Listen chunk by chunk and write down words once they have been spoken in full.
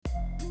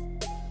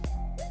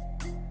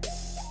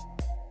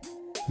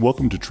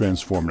Welcome to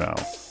Transform Now,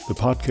 the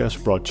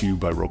podcast brought to you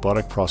by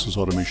robotic process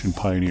automation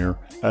pioneer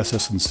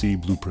SS&C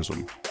Blue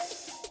Prism.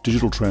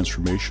 Digital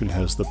transformation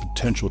has the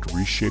potential to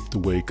reshape the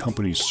way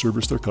companies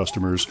service their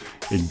customers,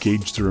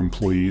 engage their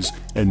employees,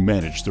 and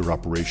manage their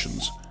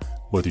operations.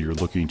 Whether you're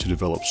looking to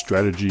develop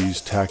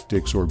strategies,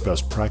 tactics, or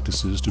best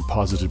practices to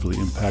positively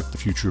impact the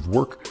future of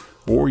work,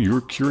 or you're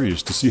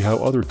curious to see how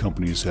other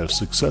companies have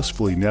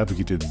successfully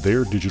navigated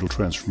their digital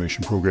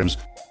transformation programs,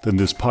 then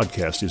this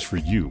podcast is for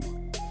you.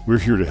 We're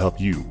here to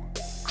help you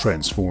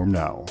transform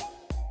now.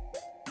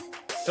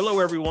 Hello,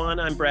 everyone.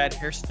 I'm Brad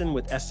Hairston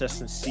with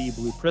SS&C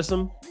Blue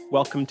Prism.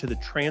 Welcome to the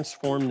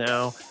Transform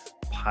Now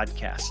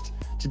podcast.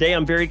 Today,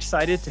 I'm very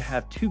excited to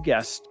have two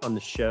guests on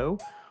the show,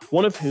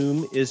 one of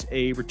whom is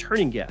a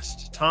returning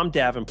guest, Tom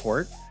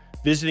Davenport,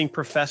 visiting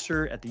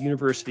professor at the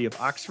University of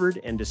Oxford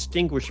and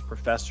distinguished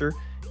professor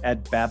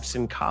at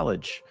Babson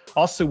College.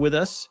 Also with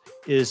us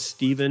is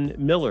Stephen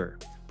Miller,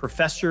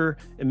 professor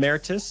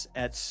emeritus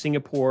at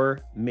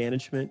Singapore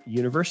Management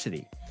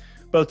University.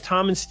 Both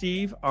Tom and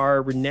Steve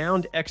are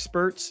renowned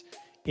experts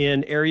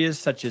in areas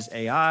such as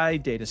AI,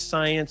 data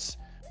science,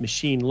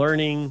 machine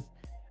learning,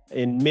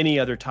 and many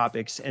other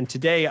topics. And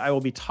today I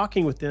will be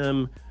talking with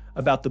them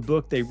about the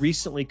book they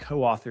recently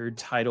co-authored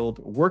titled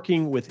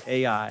Working with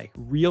AI,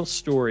 Real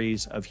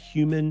Stories of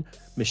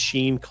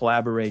Human-Machine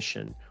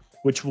Collaboration,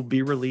 which will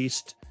be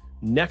released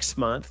next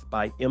month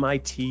by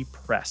MIT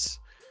Press.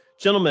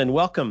 Gentlemen,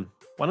 welcome.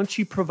 Why don't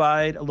you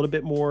provide a little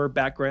bit more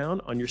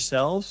background on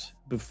yourselves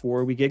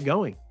before we get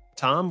going?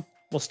 Tom,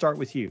 we'll start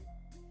with you.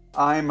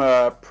 I'm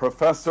a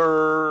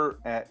professor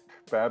at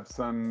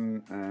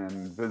Babson and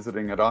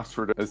visiting at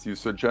Oxford, as you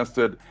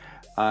suggested.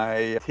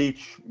 I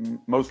teach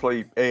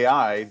mostly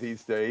AI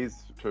these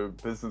days to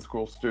business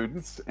school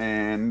students.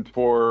 And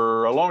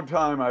for a long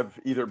time, I've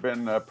either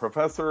been a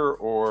professor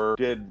or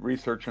did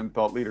research and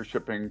thought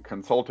leadership in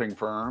consulting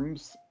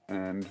firms,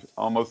 and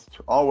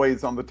almost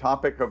always on the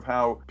topic of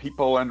how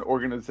people and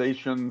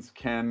organizations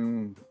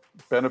can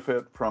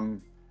benefit from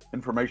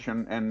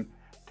information and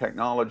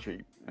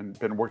technology, and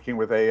been working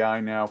with AI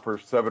now for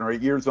 7 or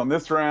 8 years on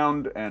this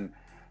round. And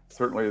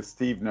certainly, as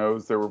Steve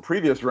knows, there were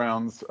previous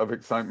rounds of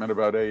excitement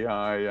about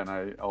AI, and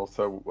I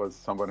also was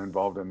somewhat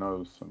involved in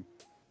those. So.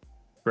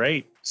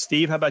 Great.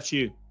 Steve, how about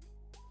you?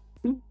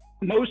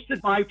 Most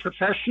of my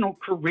professional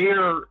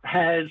career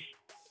has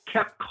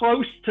kept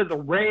close to the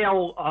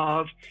rail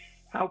of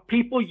how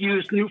people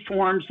use new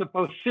forms of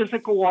both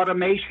physical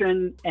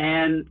automation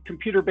and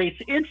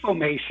computer-based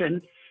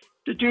information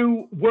to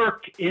do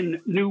work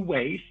in new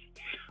ways.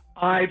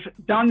 I've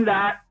done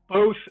that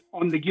both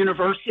on the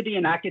university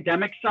and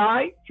academic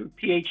side through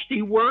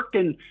PhD work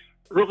and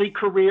early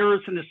career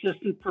as an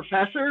assistant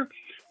professor,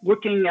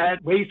 looking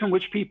at ways in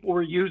which people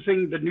were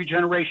using the new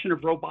generation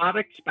of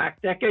robotics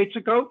back decades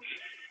ago.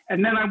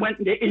 And then I went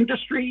into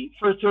industry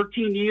for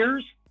 13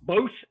 years,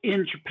 both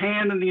in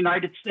Japan and the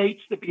United States,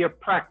 to be a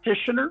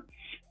practitioner.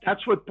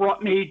 That's what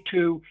brought me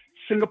to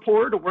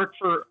Singapore to work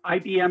for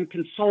IBM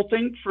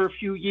Consulting for a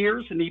few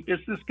years in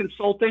e-business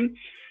consulting.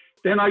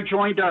 Then I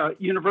joined a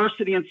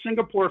university in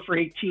Singapore for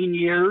 18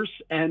 years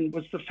and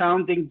was the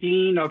founding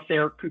dean of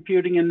their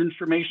Computing and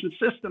Information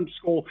Systems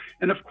School.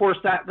 And of course,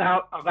 that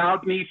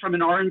allowed me from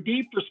an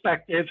R&D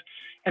perspective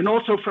and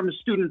also from a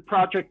student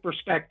project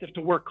perspective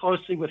to work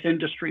closely with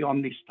industry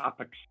on these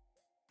topics.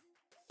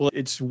 Well,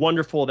 it's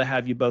wonderful to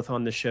have you both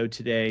on the show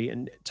today.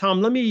 And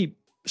Tom, let me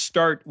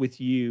start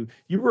with you.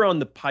 You were on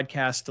the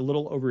podcast a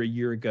little over a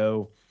year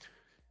ago,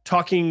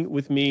 talking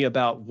with me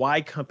about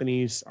why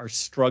companies are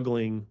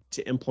struggling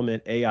to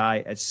implement AI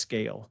at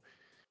scale.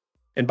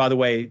 And by the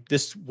way,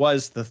 this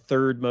was the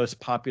third most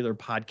popular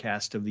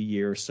podcast of the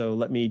year. So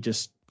let me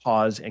just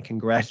pause and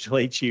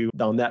congratulate you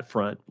on that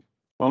front.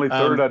 Only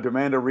third, I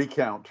demand a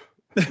recount.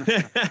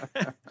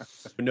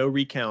 No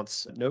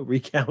recounts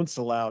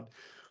allowed.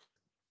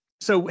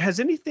 So has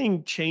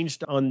anything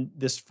changed on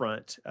this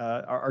front?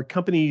 Are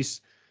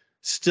companies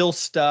still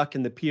stuck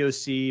in the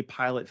POC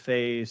pilot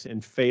phase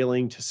and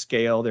failing to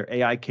scale their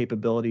AI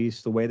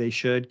capabilities the way they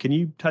should? Can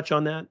you touch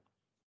on that?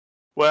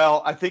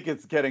 Well, I think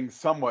it's getting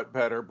somewhat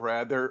better,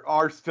 Brad. There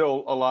are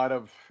still a lot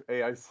of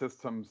AI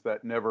systems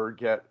that never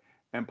get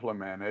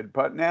implemented,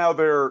 but now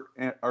there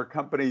are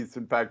companies.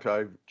 In fact,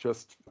 I've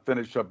just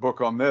finished a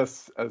book on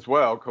this as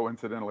well,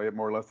 coincidentally at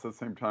more or less the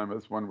same time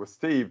as one with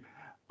Steve,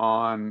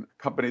 on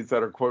companies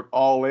that are, quote,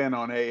 all in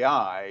on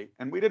AI.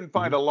 And we didn't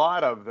find a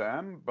lot of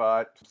them,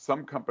 but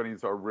some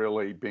companies are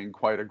really being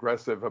quite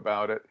aggressive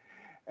about it.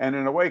 And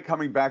in a way,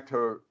 coming back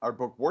to our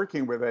book,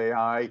 Working with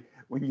AI,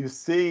 when you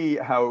see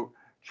how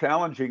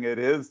challenging it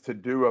is to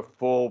do a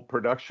full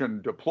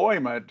production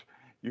deployment,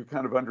 you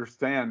kind of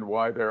understand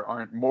why there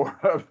aren't more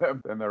of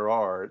them than there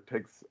are. It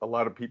takes a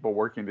lot of people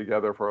working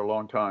together for a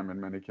long time in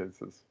many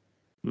cases.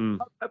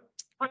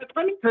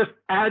 Let me just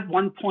add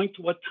one point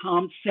to what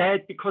Tom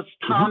said, because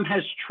Tom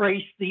has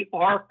traced the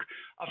arc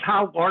of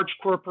how large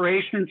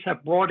corporations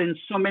have brought in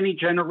so many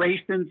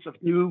generations of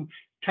new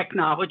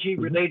technology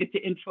related to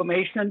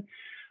information.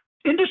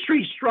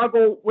 Industries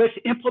struggle with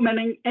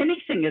implementing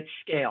anything at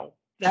scale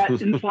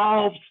that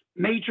involves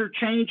major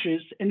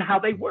changes in how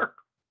they work.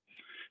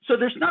 So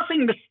there's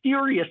nothing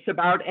mysterious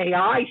about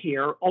AI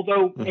here,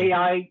 although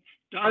AI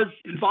does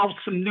involve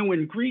some new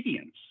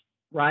ingredients,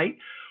 right?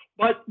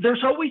 But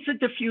there's always a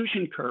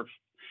diffusion curve.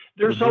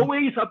 There's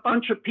always a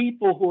bunch of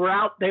people who are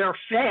out there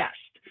fast.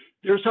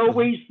 There's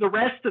always the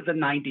rest of the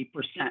 90%.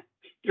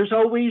 There's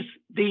always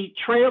the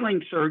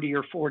trailing 30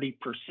 or 40%.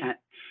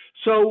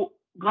 So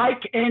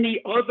like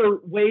any other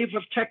wave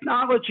of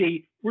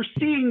technology, we're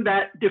seeing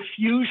that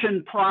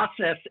diffusion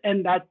process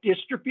and that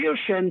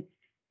distribution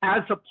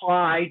as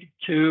applied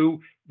to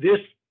this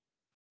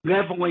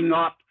leveling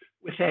up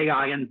with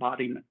AI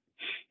embodiment.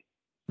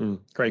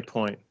 Great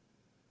point.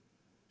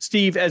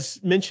 Steve,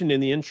 as mentioned in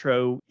the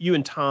intro, you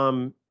and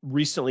Tom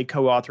recently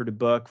co-authored a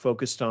book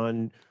focused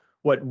on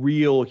what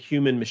real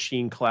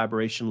human-machine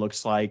collaboration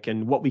looks like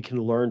and what we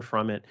can learn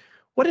from it.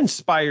 What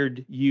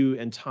inspired you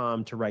and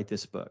Tom to write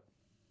this book?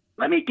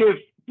 Let me give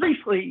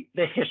briefly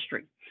the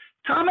history.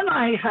 Tom and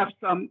I have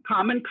some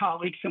common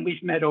colleagues, and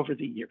we've met over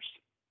the years.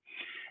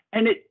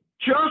 And it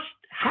just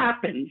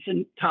happens,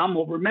 and Tom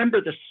will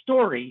remember the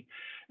story,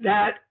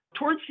 that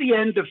towards the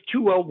end of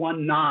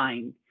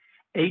 2019,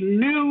 a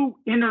new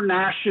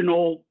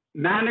international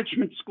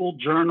management school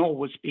journal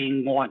was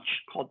being launched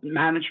called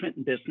Management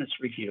and Business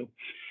Review.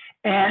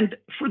 And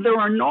for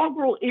their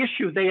inaugural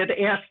issue, they had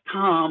asked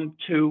Tom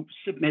to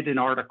submit an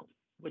article,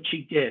 which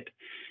he did.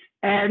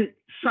 And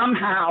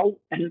somehow,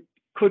 and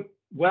could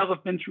well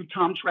have been through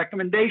Tom's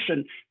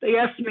recommendation, they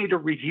asked me to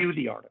review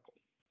the article.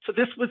 So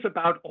this was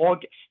about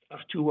August of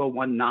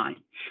 2019.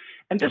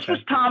 And this was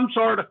Tom's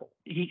article.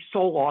 He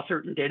sole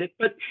authored and did it.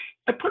 But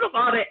I put a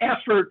lot of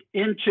effort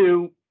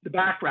into the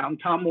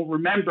background, Tom will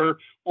remember,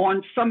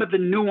 on some of the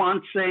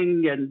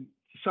nuancing and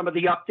some of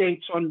the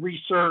updates on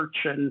research.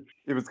 And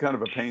it was kind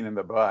of a pain in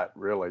the butt,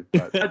 really,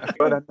 but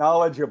a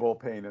knowledgeable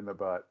pain in the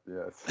butt.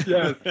 Yes.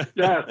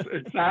 Yes,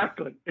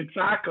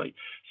 exactly.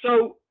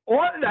 So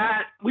on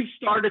that, we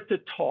started to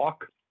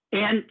talk,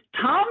 and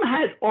Tom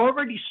had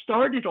already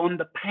started on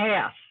the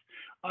path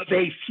of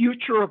a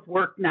Future of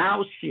Work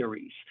Now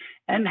series,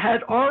 and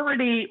had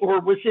already, or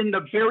was in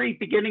the very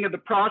beginning of the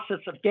process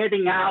of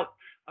getting out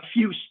a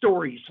few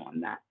stories on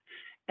that.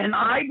 And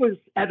I was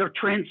at a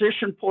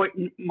transition point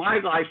in my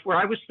life where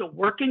I was still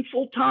working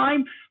full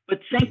time, but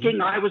thinking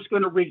I was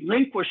going to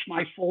relinquish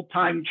my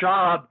full-time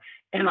job.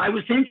 And I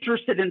was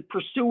interested in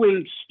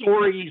pursuing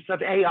stories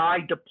of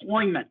AI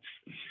deployments.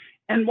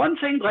 And one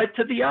thing led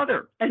to the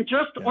other. And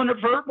just on a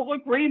verbal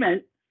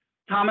agreement,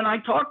 Tom and I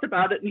talked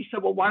about it, and he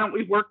said, well, why don't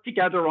we work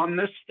together on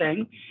this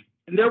thing?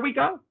 And there we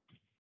go.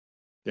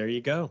 There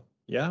you go.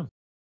 Yeah.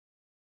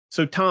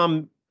 So,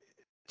 Tom,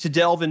 to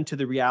delve into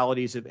the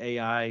realities of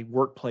AI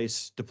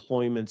workplace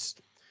deployments,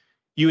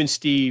 you and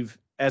Steve,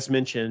 as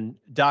mentioned,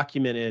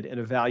 documented and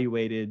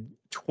evaluated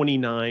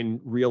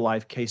 29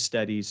 real-life case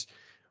studies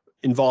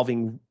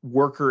involving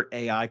worker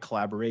AI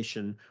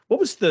collaboration. What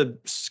was the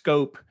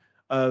scope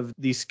of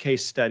these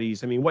case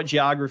studies? I mean, what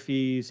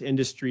geographies,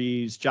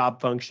 industries, job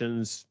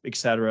functions, et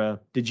cetera,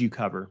 did you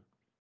cover?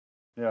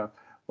 Yeah,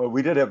 well,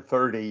 we did have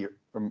 30,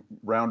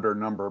 rounder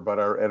number, but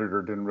our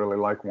editor didn't really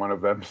like one of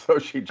them, so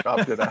she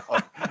chopped it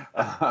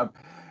out.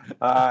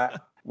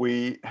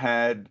 We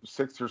had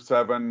 6 or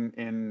 7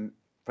 in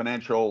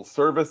financial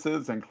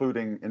services,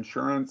 including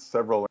insurance,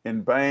 several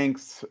in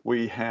banks.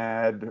 We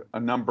had a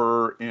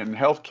number in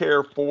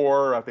healthcare,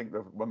 4. I think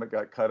the one that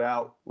got cut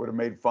out would have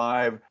made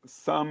 5.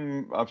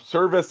 Some of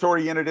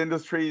service-oriented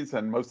industries,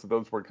 and most of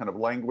those were kind of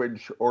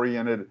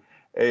language-oriented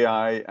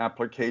AI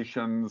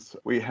applications.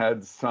 We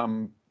had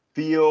some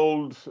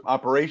field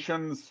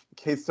operations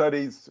case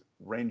studies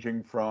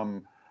ranging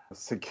from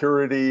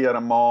security at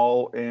a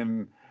mall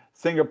in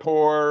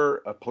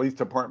Singapore, a police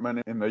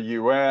department in the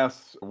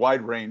US, a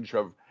wide range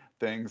of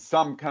things,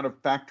 some kind of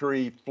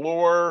factory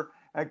floor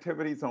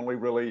activities, only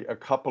really a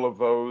couple of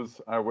those,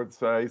 I would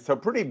say. So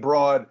pretty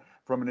broad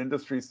from an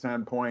industry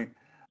standpoint.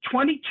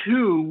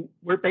 22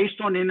 were based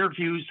on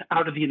interviews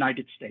out of the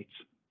United States.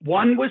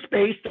 1 was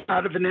based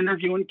out of an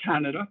interview in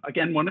Canada,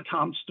 again, one of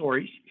Tom's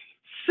stories.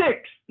 6,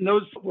 and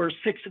those were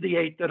 6 of the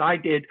 8 that I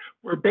did,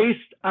 were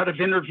based out of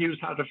interviews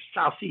out of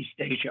Southeast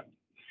Asia.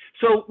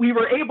 So we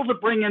were able to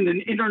bring in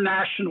an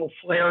international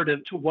flair to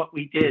what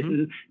we did.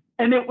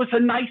 And it was a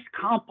nice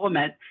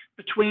complement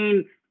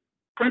between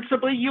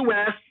principally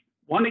US,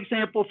 one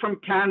example from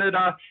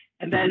Canada,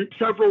 and then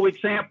several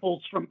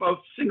examples from both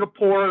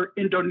Singapore,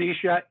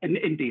 Indonesia, and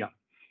India.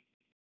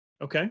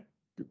 Okay.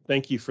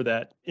 Thank you for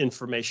that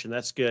information.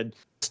 That's good.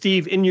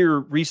 Steve, in your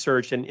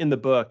research and in the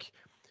book,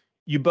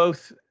 you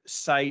both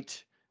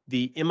cite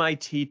the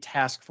MIT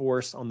Task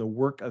Force on the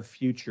Work of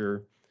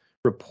Future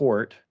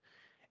report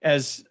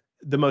as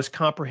the most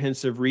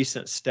comprehensive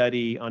recent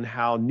study on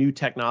how new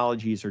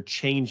technologies are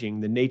changing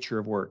the nature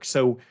of work.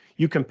 So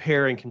you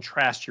compare and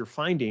contrast your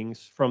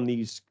findings from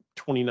these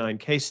 29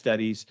 case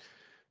studies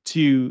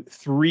to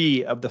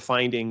 3 of the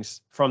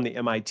findings from the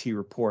MIT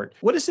report.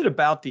 What is it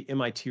about the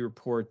MIT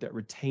report that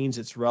retains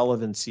its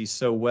relevancy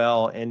so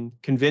well and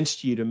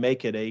convinced you to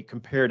make it a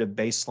comparative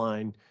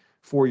baseline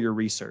for your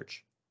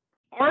research?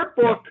 Our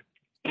book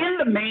in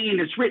the main,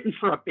 it's written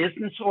for a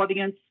business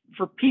audience,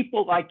 for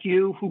people like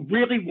you who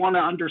really want to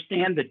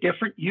understand the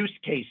different use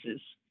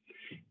cases.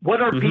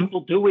 What are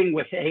people doing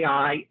with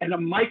AI? And a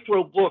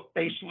micro look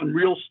based on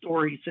real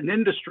stories in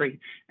industry.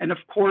 And of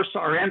course,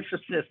 our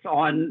emphasis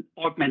on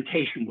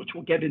augmentation, which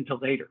we'll get into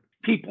later.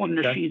 People and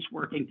machines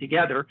working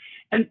together.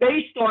 And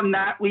based on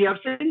that, we have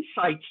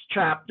insights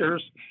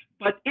chapters,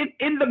 but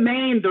in the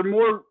main, they're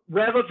more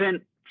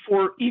relevant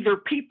for either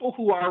people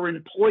who are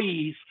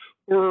employees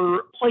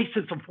or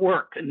places of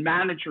work and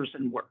managers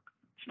in work.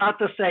 It's not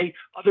to say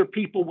other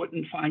people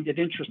wouldn't find it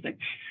interesting.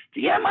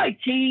 The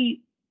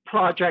MIT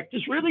project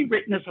is really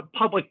written as a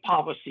public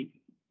policy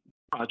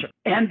project,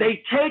 and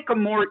they take a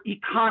more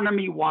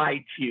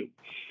economy-wide view.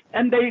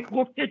 And they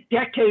looked at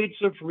decades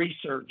of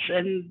research,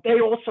 and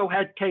they also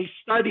had case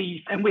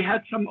studies, and we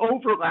had some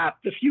overlap.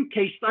 The few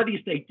case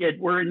studies they did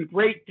were in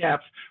great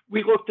depth.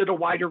 We looked at a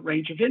wider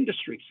range of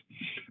industries.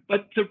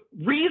 But the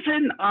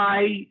reason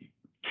I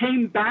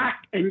came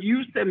back and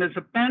used them as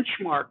a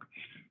benchmark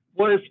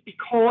was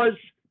because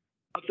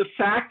of the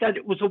fact that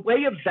it was a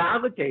way of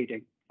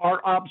validating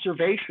our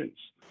observations.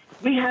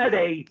 We had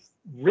a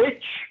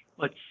rich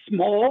but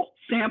small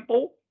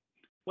sample,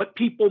 what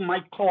people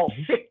might call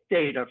thick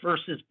data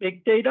versus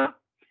big data,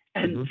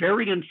 and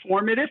very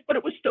informative, but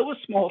it was still a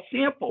small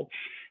sample.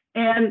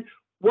 And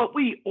what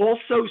we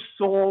also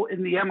saw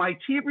in the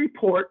MIT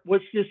report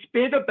was this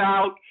bit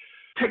about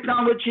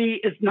technology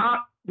is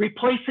not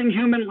replacing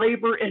human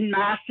labor en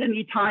masse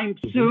anytime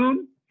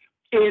soon.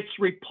 It's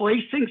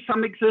replacing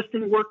some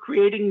existing work,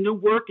 creating new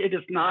work. It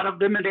is not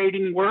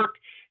eliminating work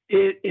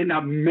in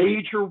a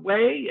major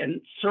way, and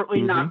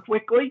certainly not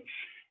quickly.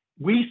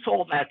 We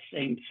saw that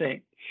same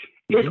thing.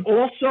 It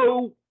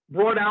also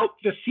brought out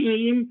the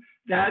theme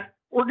that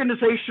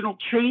organizational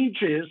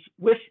changes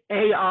with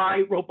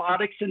AI,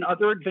 robotics, and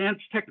other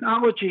advanced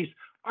technologies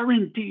are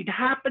indeed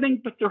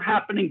happening, but they're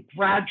happening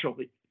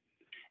gradually.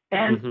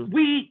 And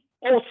we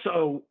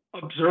also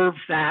observe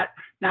that.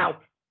 Now,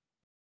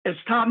 as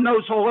Tom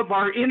knows, all of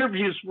our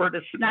interviews were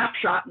a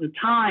snapshot in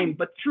time,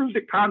 but through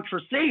the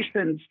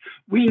conversations,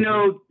 we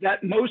know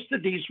that most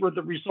of these were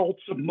the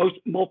results of most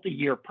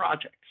multi-year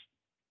projects,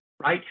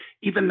 right?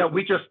 Even though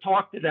we just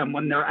talked to them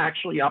when they're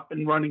actually up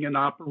and running in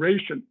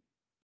operation.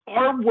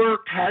 Our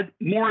work had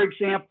more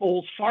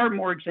examples, far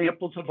more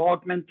examples of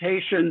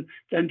augmentation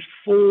than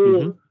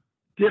full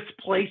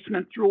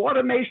displacement through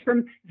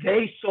automation.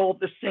 They saw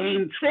the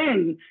same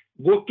thing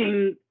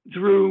looking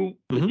through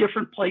the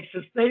different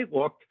places they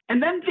looked.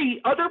 And then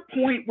the other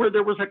point where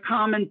there was a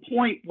common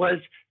point was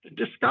the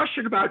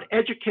discussion about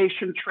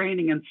education,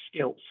 training, and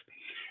skills.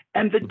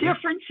 And the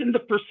difference in the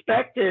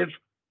perspective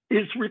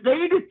is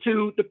related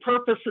to the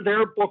purpose of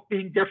their book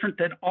being different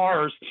than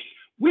ours.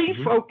 We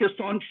focused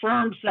on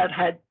firms that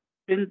had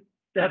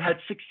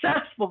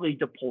successfully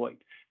deployed,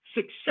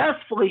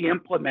 successfully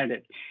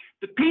implemented.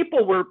 The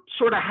people were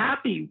sort of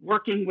happy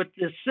working with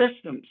the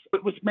systems.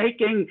 It was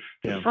making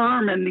the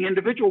firm and the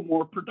individual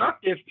more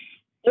productive.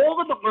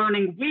 All of the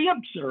learning we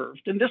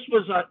observed, and this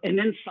was an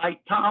insight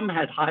Tom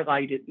had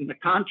highlighted in the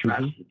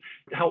contrast,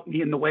 to help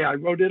me in the way I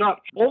wrote it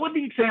up. All of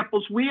the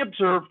examples we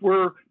observed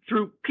were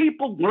through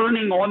people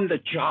learning on the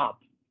job,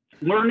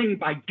 learning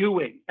by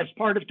doing, as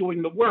part of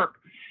doing the work.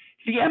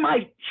 The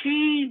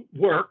MIT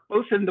work,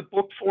 both in the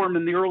book form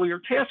and the earlier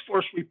task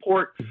force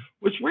report,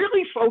 was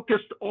really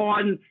focused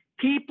on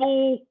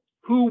people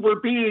who were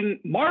being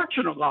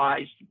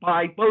marginalized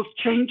by both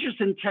changes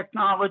in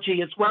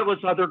technology as well as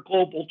other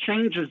global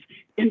changes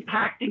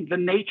impacting the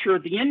nature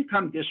of the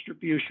income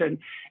distribution.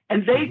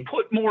 And they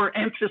put more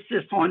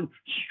emphasis on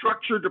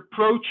structured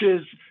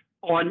approaches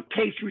on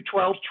K through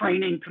 12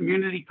 training,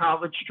 community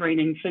college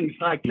training, things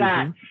like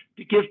that,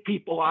 to give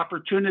people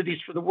opportunities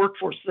for the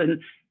workforce. And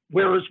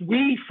whereas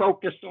we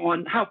focused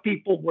on how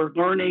people were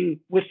learning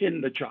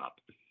within the job.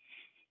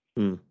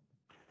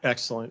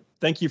 Excellent.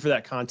 Thank you for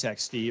that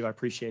context, Steve. I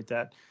appreciate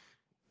that.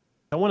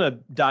 I want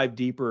to dive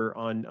deeper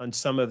on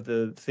some of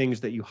the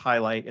things that you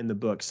highlight in the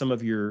book, some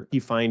of your key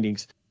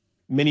findings.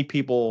 Many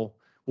people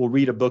will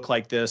read a book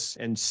like this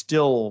and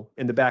still,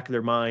 in the back of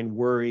their mind,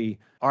 worry,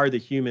 are the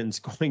humans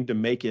going to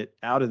make it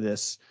out of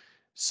this?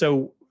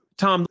 So,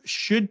 Tom,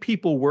 should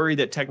people worry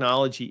that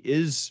technology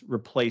is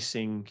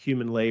replacing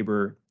human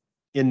labor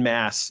en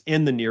masse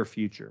in the near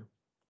future?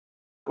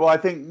 Well, I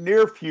think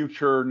near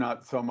future,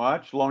 not so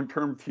much.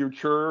 Long-term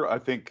future, I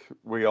think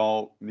we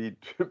all need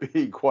to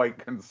be quite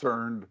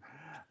concerned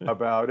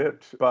about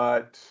it.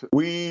 But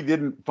we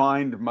didn't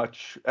find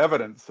much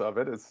evidence of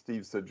it, as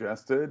Steve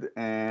suggested.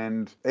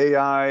 And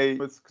AI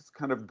was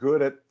kind of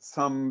good at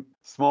some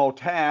small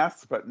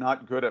tasks, but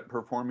not good at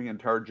performing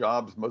entire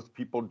jobs. Most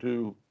people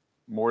do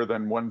more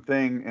than one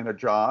thing in a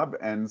job.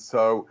 And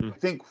so I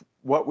think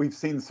what we've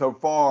seen so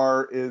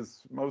far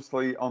is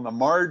mostly on the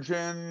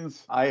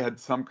margins. I had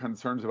some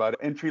concerns about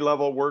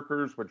entry-level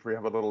workers, which we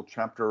have a little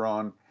chapter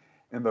on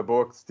in the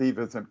book. Steve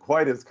isn't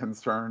quite as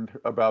concerned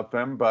about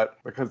them, but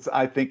because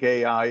I think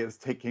AI is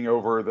taking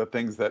over the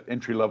things that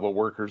entry-level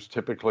workers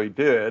typically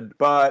did.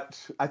 But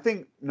I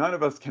think none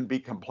of us can be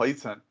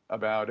complacent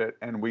about it,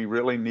 and we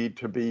really need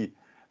to be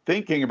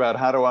thinking about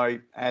how do I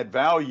add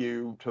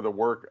value to the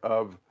work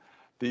of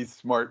these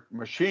smart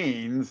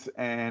machines.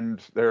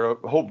 And there are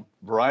a whole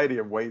variety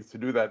of ways to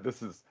do that.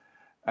 This is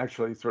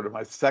actually sort of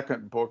my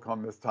second book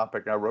on this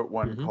topic. I wrote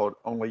one called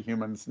Only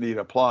Humans Need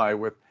Apply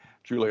with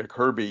Julia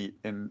Kirby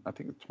in, I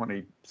think,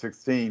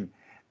 2016.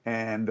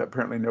 And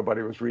apparently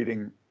nobody was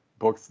reading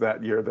books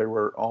that year. They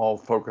were all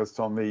focused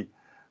on the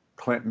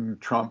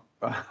Clinton-Trump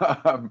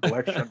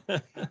election.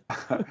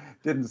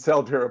 Didn't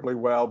sell terribly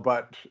well,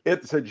 but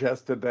it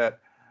suggested that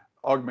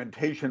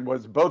augmentation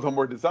was both a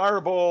more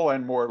desirable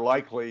and more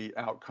likely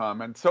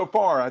outcome. And so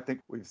far, I think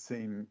we've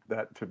seen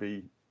that to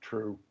be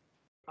true.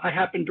 I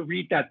happened to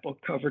read that book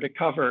cover to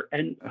cover,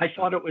 and I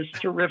thought it was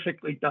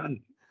terrifically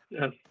done.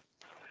 Yes.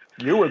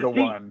 You were the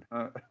one.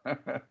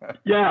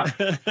 Yeah.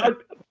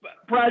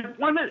 Brad,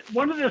 one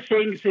of the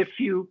things, if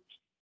you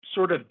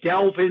sort of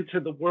delve into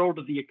the world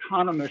of the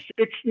economists,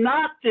 it's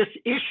not this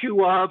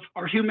issue of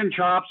are human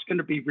jobs going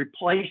to be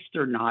replaced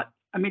or not.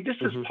 I mean, this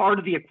is part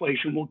of the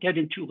equation we'll get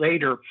into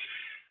later.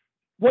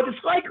 What is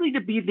likely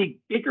to be the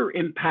bigger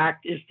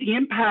impact is the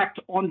impact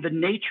on the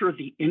nature of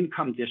the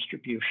income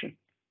distribution.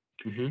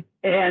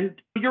 And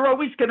you're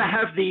always going to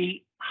have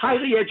the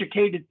highly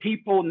educated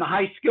people and the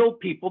high skilled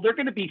people. They're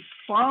going to be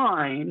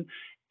fine,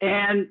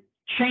 and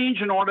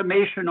change and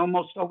automation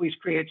almost always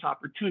creates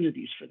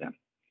opportunities for them.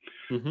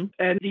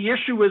 And the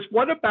issue is,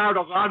 what about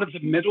a lot of the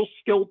middle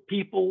skilled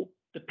people,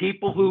 the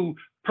people who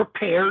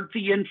prepared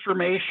the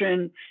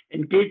information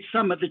and did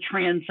some of the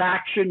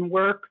transaction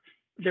work?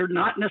 They're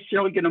not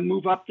necessarily going to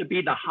move up to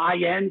be the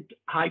high-end,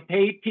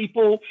 high-paid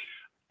people.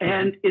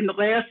 And in the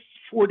last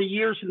 40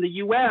 years in the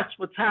US,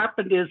 what's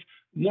happened is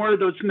more of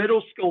those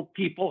middle skilled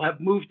people have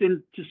moved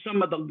into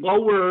some of the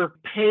lower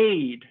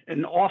paid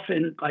and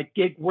often like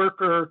gig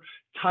worker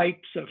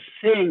types of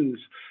things.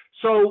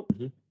 So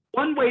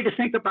one way to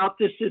think about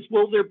this is,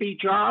 will there be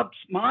jobs?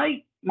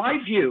 My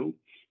view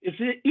is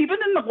that even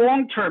in the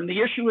long term,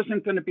 the issue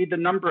isn't going to be the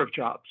number of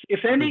jobs.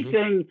 If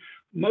anything,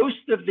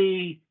 most of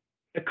the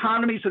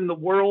economies in the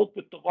world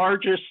with the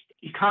largest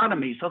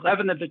economies,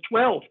 11 of the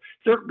 12,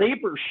 they're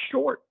labor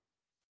short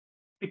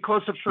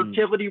because of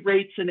fertility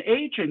rates and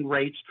aging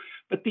rates.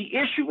 But the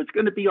issue is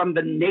going to be on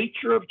the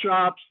nature of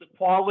jobs, the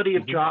quality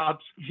of jobs,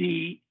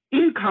 the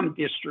income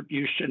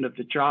distribution of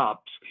the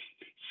jobs.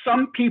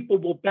 Some people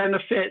will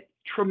benefit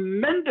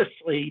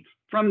tremendously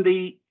from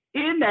the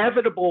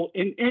inevitable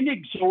and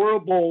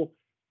inexorable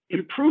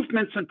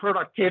improvements in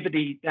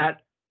productivity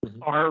that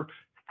are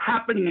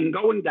happening and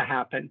going to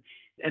happen.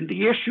 And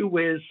the issue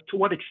is, to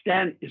what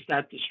extent is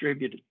that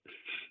distributed?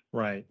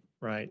 Right.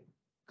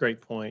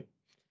 Great point.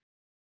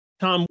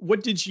 Tom,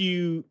 what did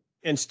you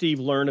and Steve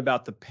learn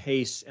about the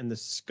pace and the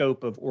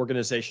scope of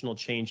organizational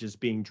changes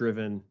being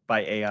driven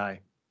by AI?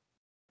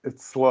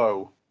 It's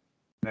slow.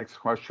 Next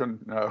question.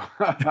 No.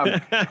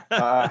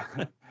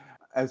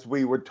 As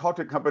we would talk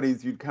to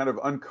companies, you'd kind of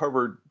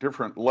uncover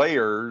different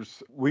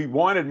layers. We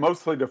wanted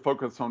mostly to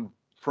focus on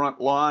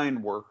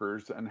frontline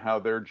workers and how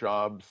their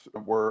jobs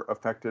were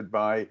affected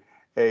by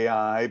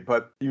AI.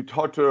 But you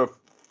talk to a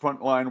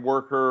frontline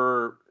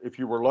worker, if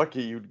you were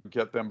lucky, you'd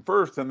get them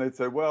first, and they'd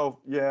say, well,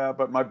 yeah,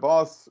 but my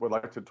boss would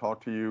like to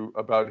talk to you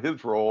about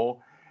his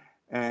role.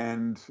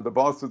 And the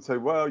boss would say,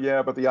 well,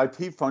 yeah, but the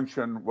IT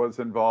function was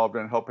involved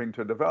in helping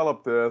to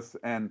develop this.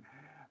 And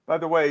by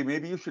the way,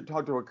 maybe you should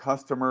talk to a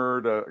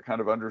customer to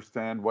kind of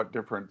understand what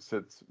difference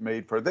it's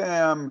made for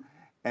them.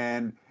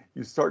 And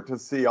you start to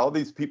see all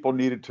these people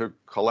needed to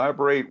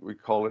collaborate. We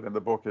call it in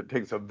the book, it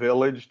takes a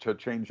village to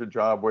change a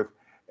job with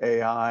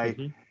AI.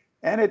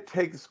 And it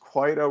takes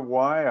quite a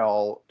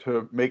while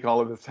to make all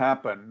of this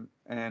happen.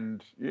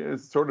 And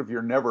it's sort of,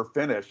 you're never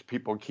finished.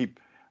 People keep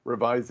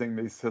revising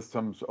these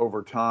systems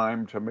over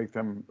time to make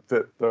them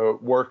fit the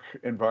work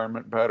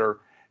environment better.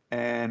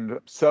 And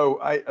so,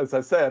 as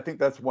I say, I think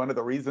that's one of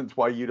the reasons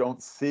why you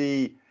don't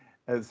see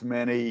as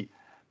many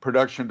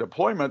production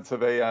deployments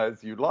of AI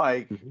as you'd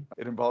like.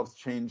 It involves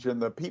change in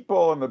the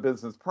people and the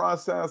business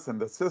process and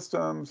the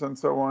systems and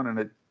so on. And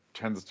it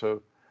tends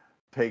to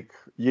take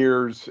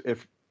years,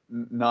 if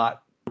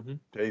not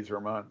days or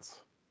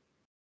months.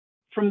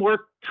 From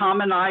work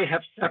Tom and I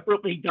have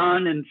separately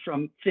done, and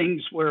from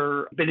things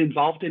we've been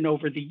involved in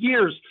over the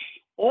years,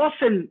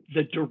 often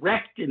the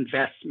direct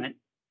investment,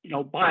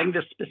 buying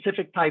this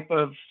specific type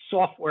of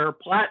software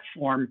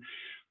platform,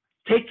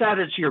 take that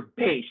as your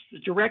base, the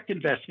direct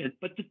investment.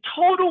 But the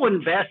total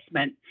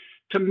investment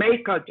to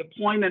make a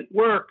deployment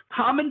work,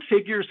 common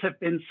figures have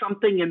been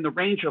something in the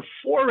range of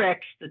 4x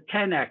to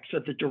 10x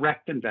of the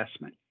direct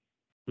investment.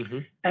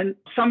 And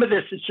some of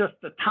this is just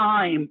the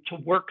time to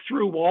work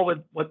through all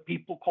of what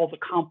people call the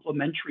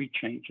complementary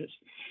changes.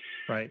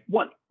 Right.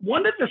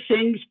 One of the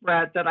things,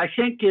 Brad, that I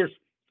think is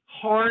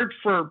hard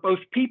for both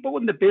people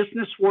in the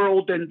business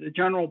world and the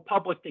general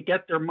public to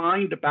get their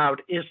mind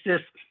about is this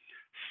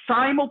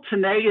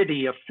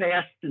simultaneity of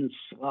fast and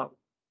slow.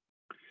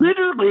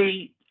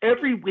 Literally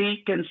every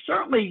week, and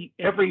certainly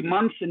every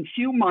month and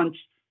few months,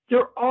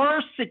 there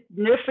are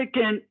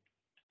significant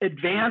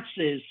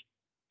advances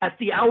at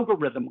the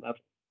algorithm level,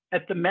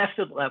 at the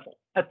method level.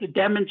 at the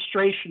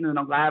demonstration in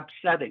a lab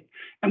setting.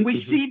 And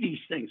we see these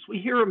things, we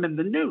hear them in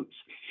the news.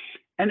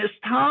 And as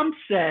Tom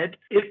said,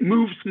 it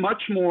moves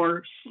much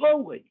more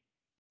slowly.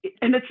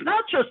 And it's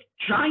not just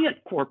giant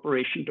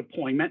corporation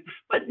deployment,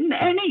 but in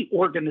any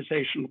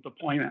organizational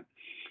deployment.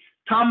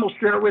 Tom will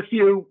share with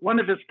you, one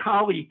of his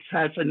colleagues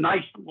has a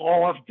nice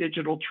law of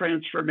digital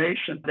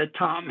transformation that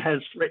Tom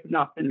has written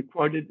up and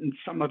quoted in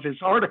some of his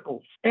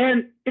articles.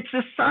 And it's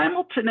a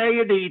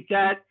simultaneity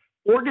that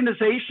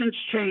organizations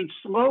change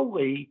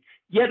slowly,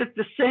 yet at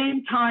the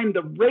same time,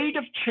 the rate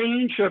of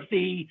change of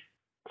the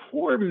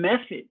core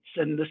methods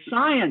and the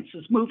science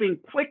is moving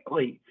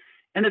quickly.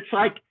 And it's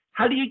like,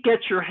 how do you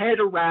get your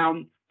head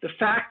around the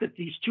fact that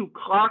these two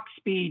clock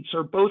speeds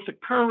are both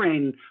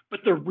occurring, but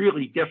they're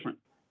really different?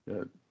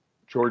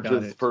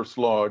 George's first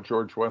law,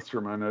 George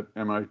Westerman at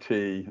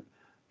MIT,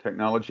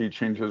 technology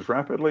changes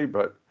rapidly,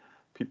 but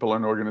people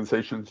and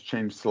organizations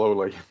change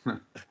slowly.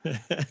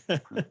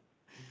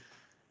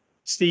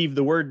 Steve,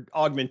 the word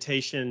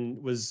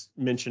augmentation was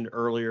mentioned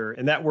earlier,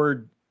 and that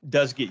word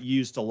does get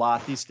used a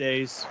lot these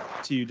days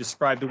to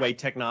describe the way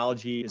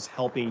technology is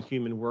helping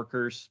human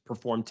workers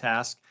perform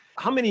tasks.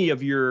 How many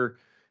of your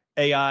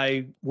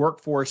AI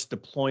workforce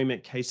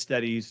deployment case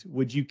studies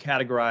would you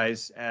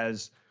categorize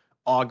as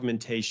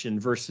augmentation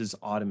versus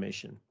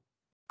automation?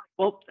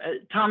 Well,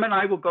 Tom and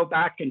I will go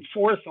back and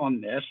forth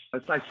on this.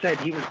 As I said,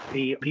 he was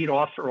the lead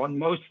author on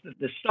most of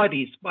the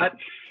studies, but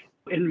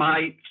in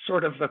my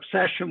sort of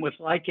obsession with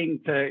liking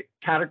to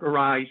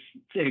categorize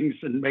things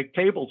and make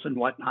tables and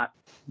whatnot,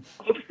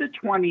 of the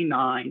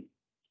 29,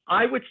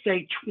 I would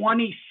say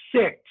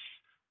 26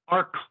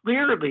 are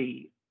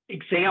clearly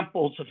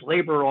examples of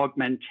labor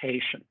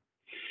augmentation.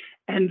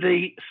 And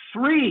the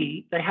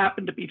three, they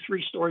happen to be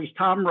three stories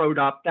Tom wrote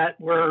up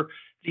that were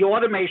the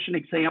automation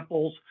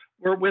examples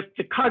were with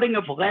the cutting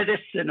of lettuce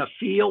in a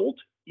field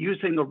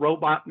using a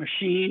robot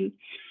machine,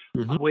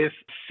 with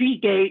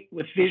Seagate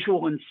with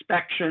visual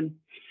inspection,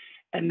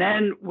 and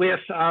then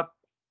with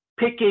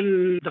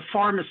picking the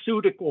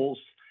pharmaceuticals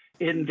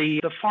in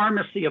the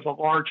pharmacy of a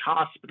large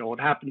hospital. It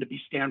happened to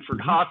be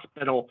Stanford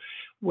Hospital,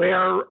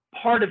 where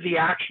part of the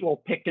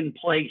actual pick and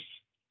place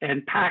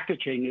and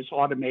packaging is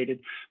automated.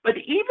 But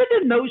even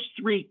in those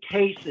three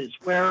cases,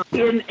 where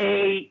in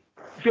a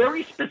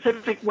very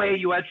specific way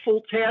you had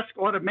full task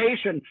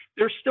automation,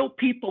 there's still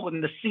people in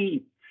the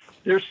scene.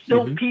 There's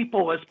still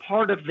people as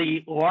part of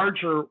the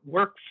larger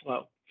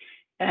workflow.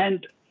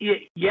 And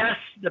yes,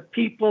 the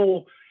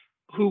people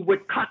who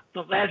would cut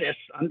the lettuce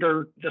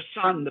under the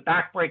sun, the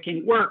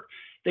backbreaking work,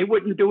 they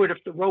wouldn't do it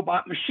if the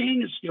robot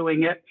machine is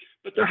doing it,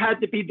 but there had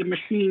to be the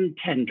machine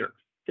tender.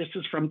 This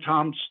is from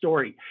Tom's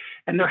story.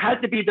 And there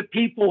had to be the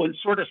people in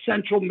sort of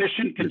central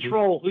mission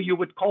control who you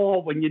would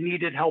call when you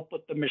needed help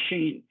with the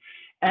machine.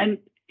 And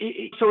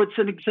so it's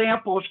an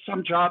example of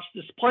some jobs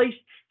displaced,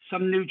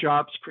 some new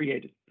jobs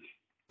created.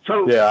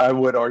 So yeah, I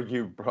would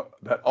argue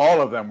that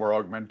all of them were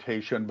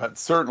augmentation, but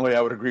certainly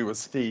I would agree with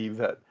Steve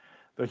that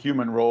the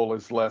human role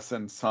is less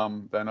in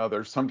some than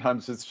others.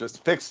 Sometimes it's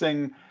just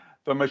fixing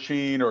the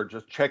machine or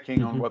just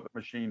checking on what the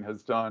machine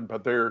has done,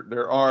 but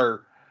there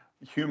are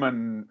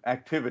human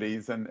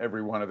activities in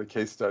every one of the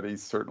case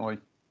studies, certainly.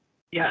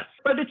 Yes,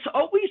 but it's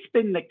always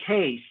been the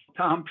case,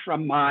 Tom,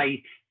 from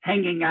my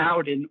hanging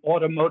out in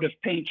automotive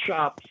paint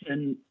shops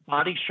and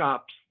body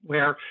shops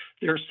where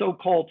there's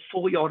so-called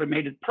fully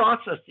automated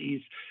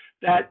processes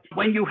that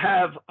when you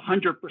have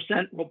 100%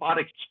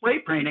 robotic spray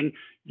painting,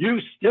 you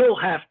still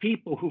have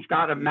people who've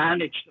got to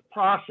manage the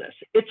process.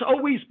 It's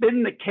always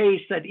been the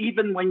case that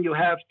even when you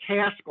have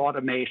task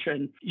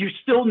automation, you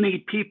still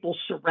need people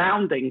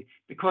surrounding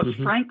because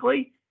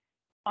frankly,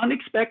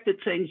 unexpected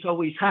things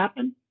always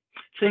happen.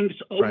 Things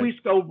always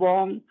go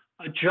wrong.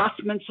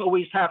 Adjustments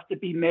always have to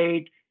be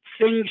made.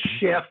 Things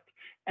shift.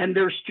 And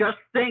there's just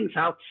things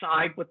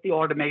outside what the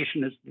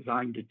automation is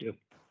designed to do.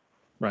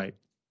 Right.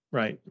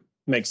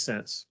 Makes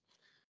sense.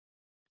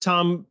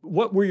 Tom,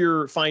 what were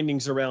your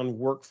findings around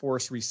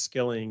workforce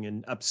reskilling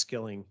and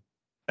upskilling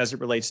as it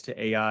relates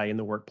to AI in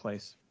the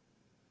workplace?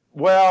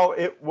 Well,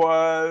 it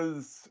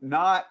was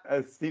not,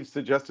 as Steve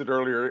suggested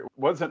earlier, it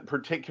wasn't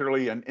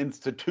particularly an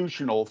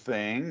institutional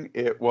thing.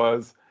 It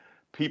was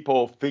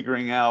people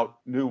figuring out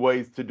new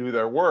ways to do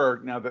their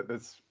work now that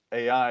this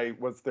AI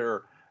was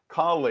their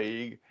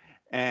colleague.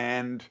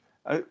 And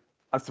I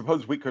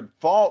suppose we could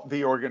fault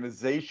the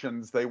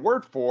organizations they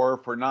worked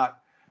for not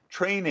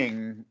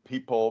training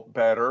people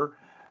better.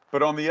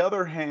 But on the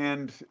other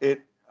hand,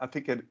 I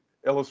think it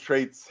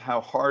illustrates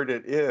how hard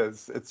it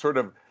is. It's sort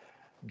of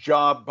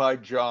job by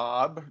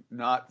job,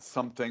 not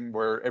something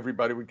where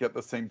everybody would get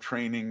the same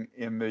training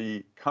in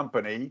the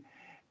company.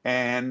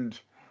 And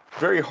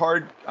very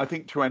hard, I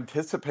think, to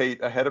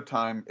anticipate ahead of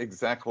time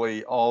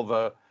exactly all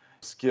the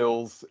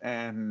skills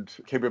and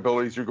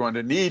capabilities you're going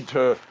to need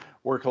to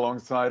work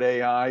alongside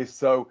AI.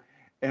 So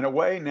in a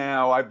way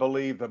now, I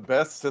believe the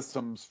best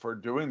systems for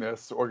doing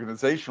this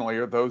organizationally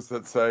are those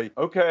that say,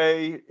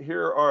 okay,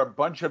 here are a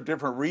bunch of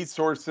different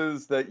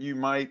resources that you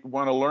might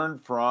want to learn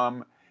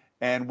from,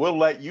 and we'll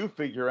let you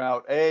figure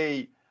out,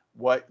 A,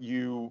 what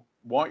you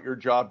want your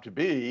job to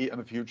be in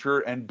the future,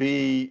 and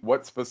B,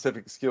 what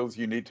specific skills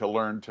you need to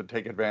learn to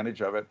take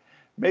advantage of it.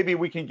 Maybe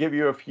we can give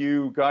you a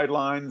few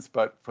guidelines,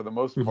 but for the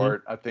most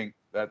part, I think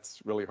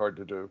that's really hard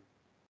to do.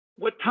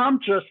 What Tom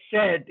just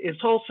said is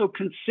also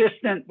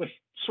consistent with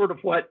sort of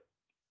what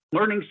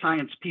learning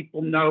science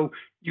people know.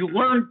 You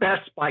learn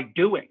best by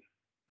doing.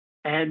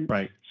 And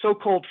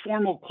so-called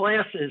formal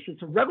classes is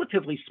a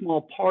relatively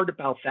small part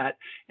about that.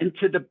 And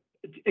to the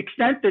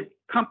extent that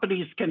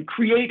companies can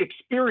create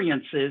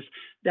experiences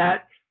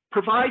that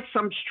provide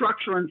some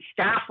structure and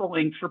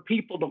scaffolding for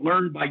people to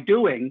learn by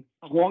doing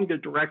along the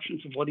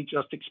directions of what he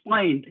just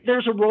explained,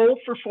 there's a role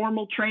for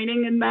formal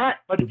training in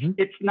that, but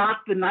it's not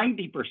the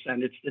 90%,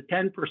 it's the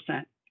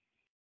 10%.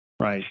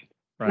 Right.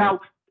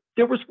 Now,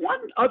 there was one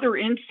other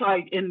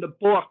insight in the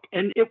book,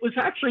 and it was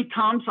actually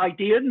Tom's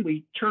idea, and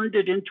we turned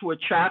it into a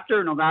chapter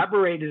and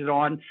elaborated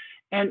on.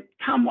 And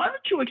Tom, why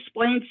don't you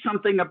explain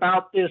something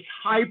about this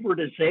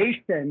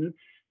hybridization?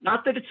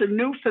 Not that it's a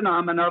new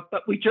phenomenon,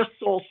 but we just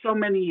saw so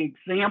many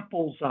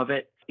examples of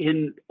it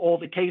in all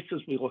the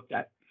cases we looked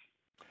at.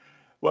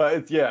 Well,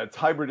 it's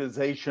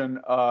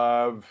hybridization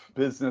of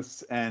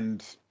business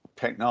and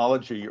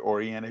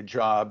technology-oriented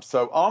jobs.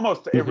 So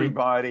almost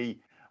everybody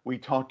we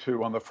talked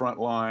to on the front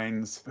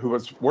lines who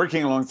was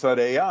working alongside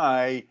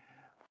AI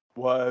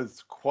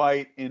was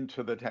quite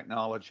into the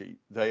technology.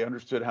 They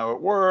understood how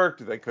it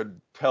worked. They could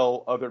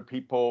tell other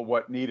people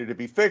what needed to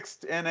be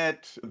fixed in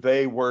it.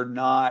 They were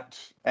not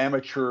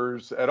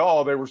amateurs at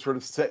all. They were sort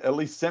of at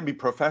least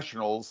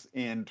semi-professionals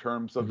in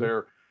terms of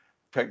their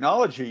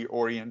technology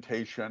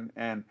orientation.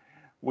 And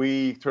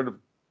we sort of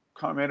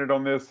commented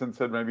on this and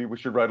said maybe we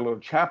should write a little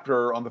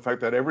chapter on the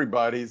fact that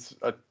everybody's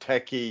a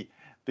techie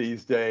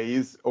these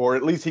days, or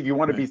at least if you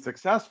want to be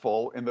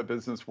successful in the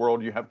business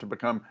world, you have to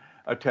become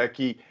a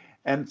techie.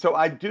 And so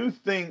I do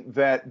think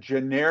that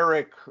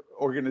generic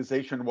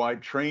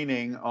organization-wide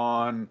training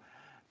on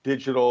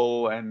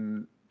digital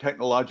and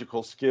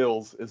technological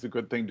skills is a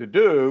good thing to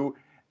do.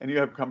 And you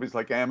have companies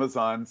like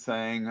Amazon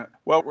saying,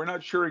 well, we're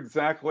not sure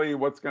exactly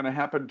what's going to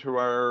happen to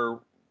our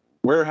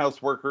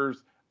warehouse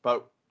workers,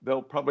 but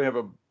they'll probably have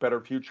a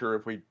better future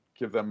if we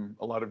give them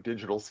a lot of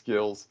digital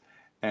skills.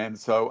 And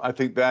so I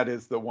think that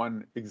is the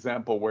one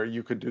example where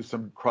you could do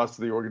some cross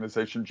the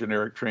organization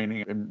generic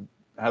training and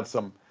have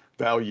some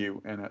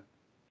value in it.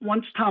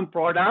 Once Tom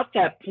brought out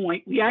that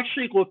point, we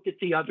actually looked at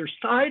the other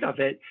side of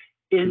it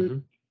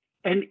in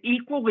an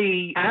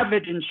equally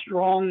avid and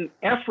strong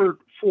effort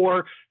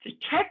for the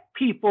tech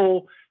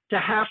people to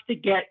have to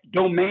get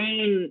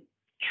domain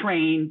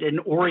trained and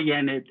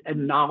oriented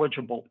and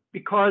knowledgeable,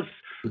 because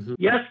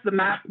yes, the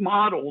math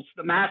models,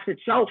 the math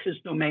itself is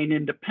domain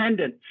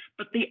independent,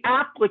 but the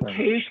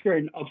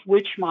application of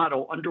which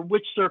model under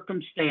which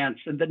circumstance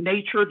and the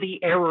nature of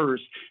the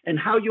errors and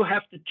how you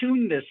have to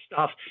tune this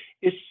stuff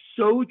is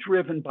so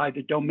driven by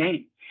the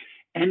domain.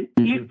 And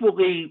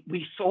equally,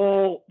 we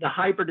saw the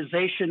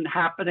hybridization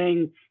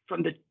happening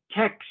from the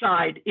tech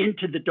side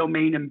into the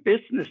domain and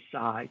business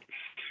side.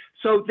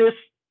 So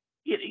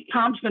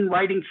Tom's been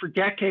writing for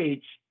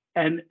decades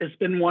and has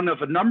been one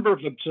of a number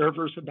of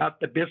observers about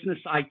the business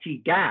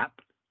IT gap,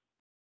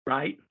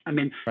 right? I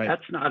mean,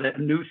 that's not a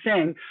new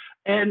thing.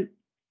 And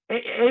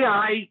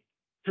AI,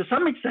 to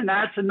some extent,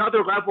 adds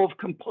another level of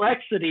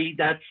complexity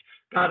that's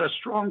got a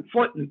strong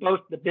foot in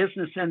both the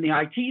business and the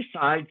IT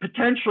side,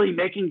 potentially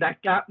making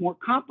that gap more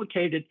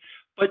complicated.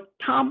 But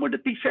Tom, would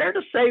it be fair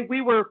to say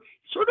we were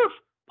sort of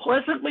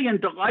pleasantly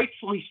and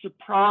delightfully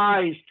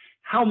surprised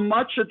how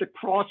much of the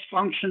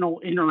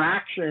cross-functional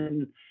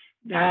interaction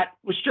that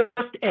was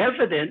just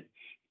evident,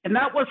 and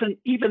that wasn't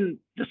even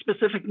the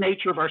specific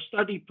nature of our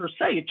study per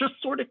se. It just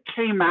sort of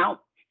came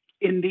out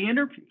in the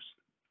interviews.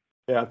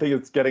 Yeah, I think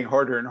it's getting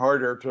harder and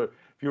harder to, if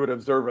you would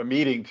observe a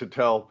meeting, to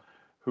tell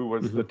who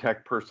was the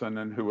tech person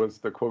and who was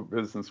the quote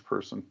business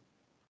person.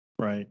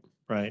 Right.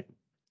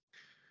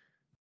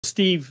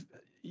 Steve,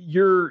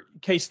 your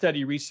case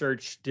study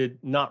research did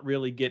not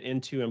really get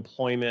into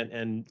employment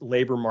and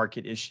labor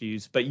market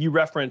issues, but you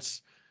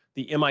reference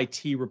the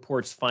MIT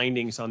report's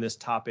findings on this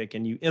topic,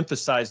 and you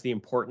emphasize the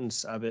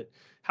importance of it.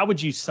 How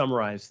would you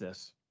summarize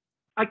this?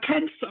 I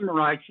can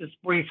summarize this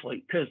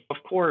briefly because, of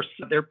course,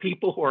 there are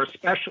people who are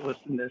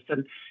specialists in this,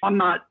 and I'm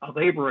not a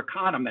labor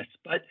economist,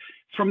 but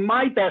from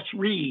my best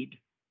read,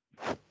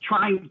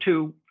 trying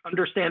to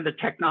understand the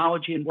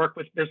technology and work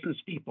with business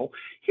people,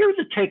 here are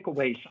the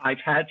takeaways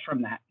I've had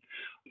from that.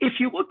 If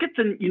you look at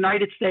the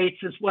United States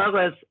as well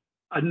as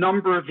a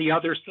number of the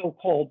other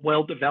so-called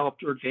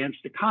well-developed or advanced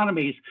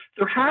economies,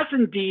 there has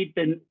indeed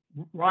been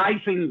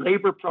rising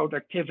labor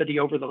productivity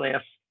over the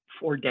last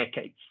 4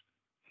 decades,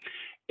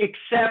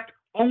 except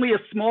only a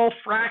small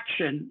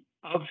fraction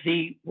of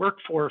the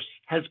workforce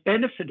has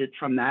benefited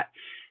from that.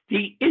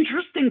 The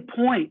interesting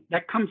point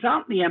that comes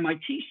out in the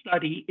MIT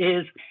study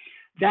is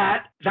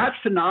that that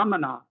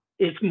phenomena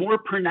is more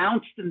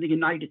pronounced in the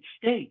United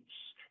States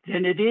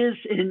than it is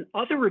in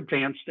other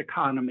advanced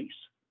economies.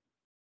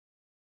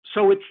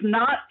 So it's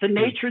not the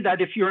nature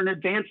that if you're an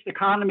advanced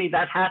economy,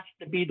 that has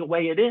to be the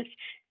way it is.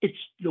 It's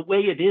the way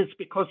it is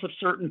because of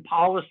certain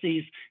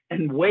policies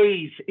and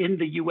ways in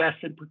the US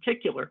in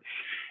particular.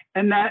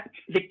 And that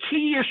the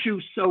key issue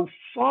so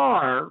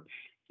far,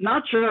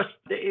 not just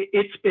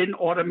it's been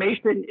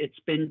automation, it's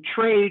been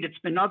trade, it's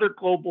been other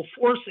global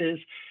forces,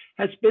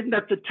 has been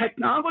that the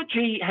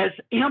technology has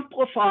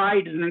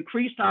amplified and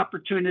increased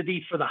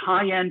opportunity for the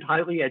high-end,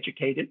 highly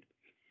educated,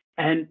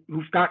 and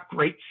who've got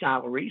great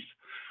salaries.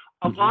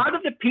 A lot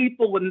of the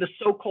people in the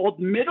so-called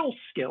middle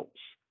skills,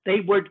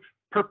 they would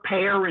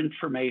prepare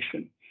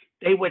information.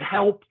 They would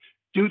help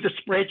do the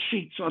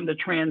spreadsheets on the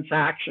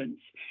transactions,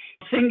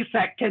 things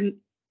that can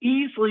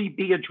easily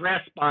be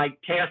addressed by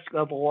task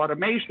level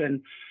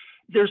automation.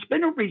 There's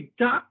been a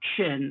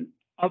reduction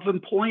of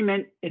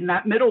employment in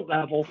that middle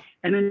level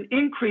and an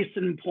increase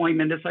in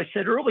employment, as I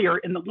said earlier,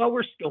 in the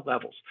lower skill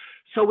levels.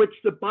 So it's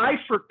the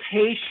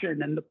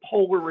bifurcation and the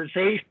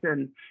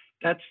polarization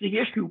that's the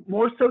issue,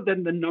 more so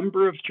than the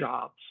number of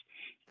jobs.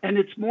 And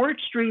it's more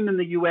extreme in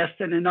the US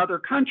than in other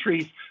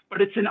countries,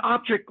 but it's an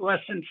object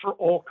lesson for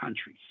all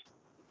countries.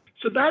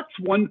 So that's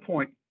one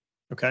point.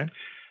 Okay.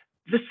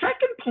 The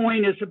second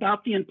point is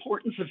about the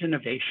importance of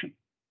innovation.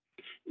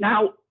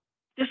 Now,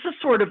 this is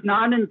sort of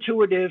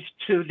non-intuitive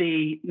to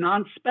the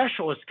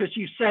non-specialist because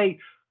you say,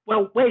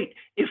 well, wait,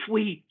 if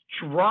we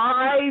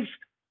drive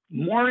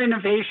more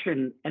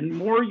innovation and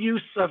more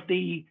use of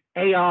the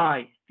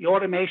AI, the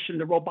automation,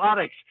 the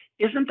robotics,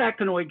 isn't that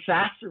going to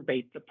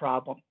exacerbate the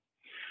problem?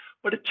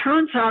 But it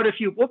turns out if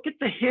you look at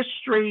the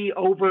history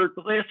over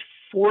the last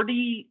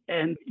 40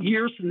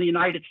 years in the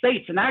United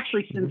States, and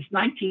actually since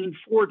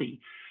 1940,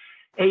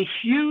 a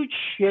huge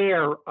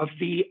share of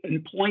the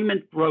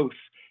employment growth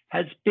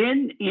has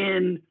been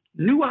in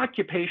new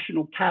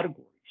occupational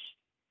categories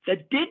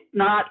that did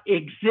not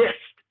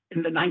exist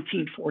in the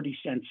 1940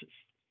 census.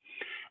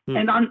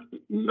 And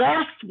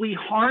unless we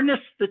harness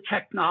the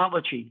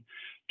technology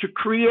to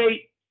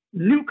create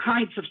new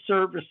kinds of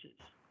services,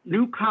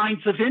 new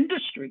kinds of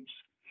industries,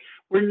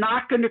 we're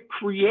not going to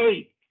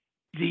create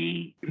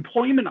the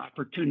employment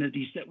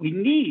opportunities that we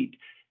need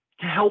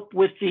to help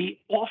with the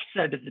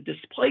offset of the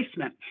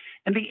displacement.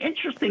 And the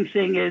interesting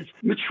thing is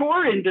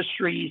mature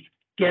industries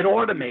get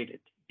automated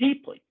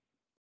deeply,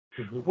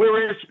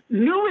 whereas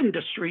new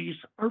industries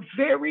are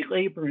very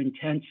labor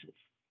intensive,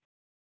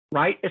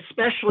 right?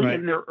 Especially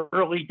in their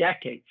early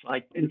decades,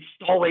 like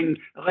installing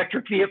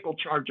electric vehicle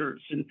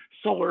chargers and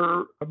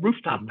solar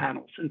rooftop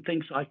panels and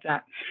things like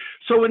that.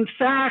 So in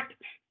fact,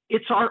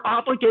 it's our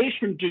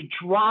obligation to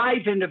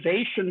drive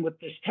innovation with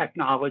this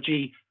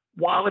technology,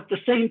 while at the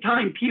same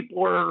time,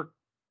 people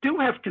do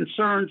have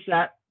concerns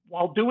that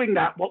while doing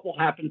that, what will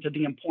happen to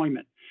the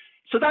employment?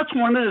 So that's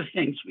one of the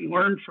things we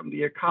learned from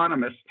The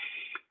Economist.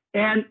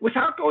 And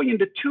without going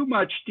into too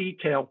much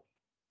detail,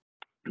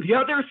 the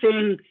other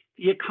thing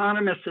The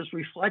Economist has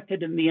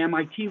reflected in the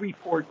MIT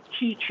report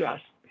teach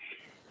us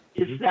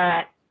is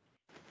that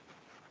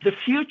the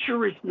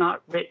future is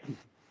not written.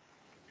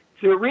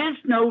 There is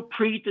no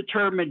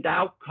predetermined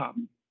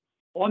outcome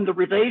on the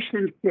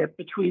relationship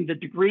between the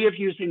degree of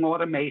using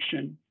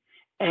automation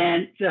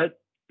and the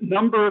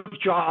number of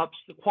jobs,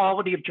 the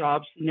quality of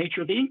jobs, the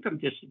nature of the income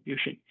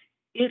distribution.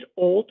 It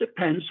all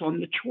depends on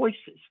the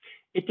choices.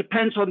 It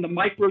depends on the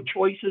micro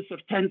choices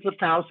of tens of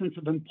thousands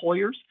of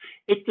employers.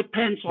 It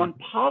depends on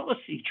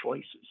policy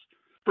choices.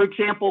 For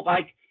example,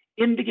 like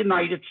in the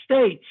United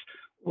States,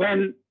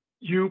 when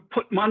you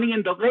put money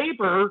into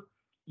labor,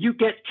 you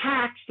get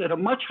taxed at a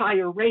much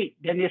higher rate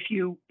than if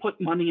you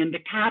put money into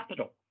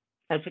capital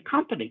as a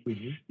company.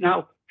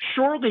 Now,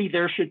 surely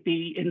there should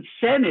be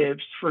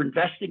incentives for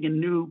investing in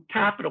new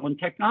capital and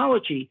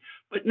technology,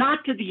 but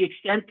not to the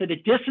extent that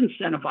it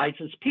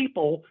disincentivizes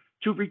people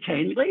to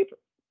retain labor.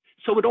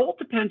 So it all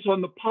depends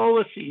on the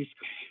policies.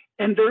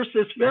 And there's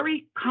this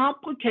very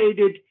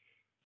complicated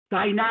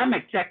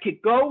dynamic that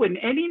could go in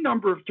any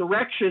number of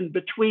directions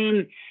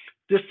between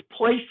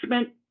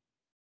displacement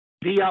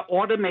via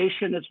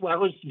automation as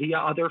well as via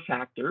other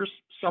factors,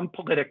 some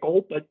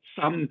political, but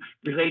some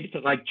related to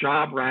like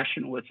job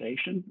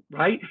rationalization,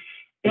 right?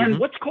 And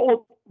what's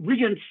called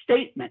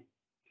reinstatement.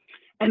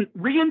 And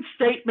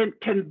reinstatement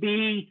can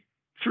be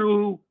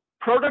through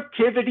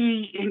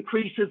productivity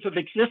increases of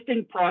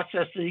existing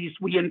processes.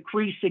 We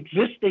increase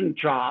existing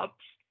jobs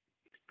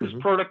because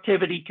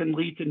productivity can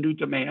lead to new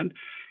demand.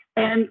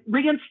 And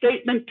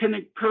reinstatement can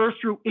occur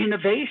through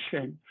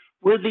innovation,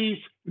 where these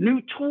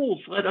new tools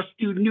let us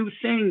do new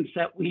things,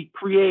 that we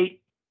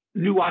create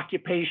new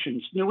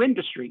occupations, new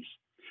industries.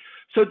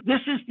 So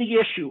this is the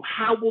issue.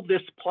 How will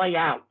this play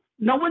out?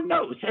 No one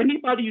knows.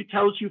 Anybody who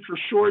tells you for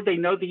sure they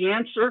know the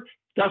answer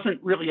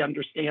doesn't really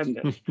understand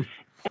this.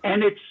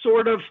 And it's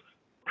sort of,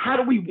 how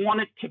do we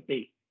want it to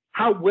be?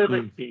 How will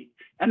it be?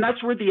 And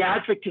that's where the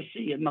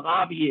advocacy and the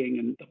lobbying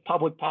and the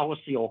public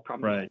policy all come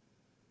in. Right.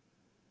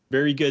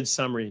 Very good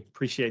summary.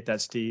 Appreciate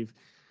that, Steve.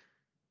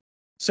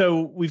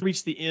 So we've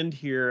reached the end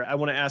here. I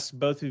want to ask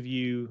both of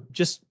you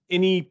just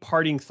any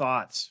parting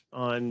thoughts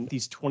on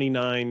these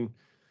 29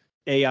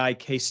 AI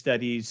case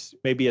studies,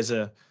 maybe as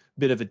a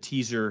bit of a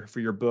teaser for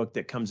your book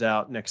that comes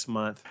out next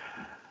month.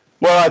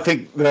 Well, I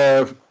think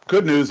the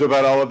good news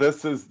about all of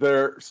this is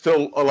there are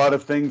still a lot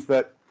of things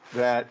that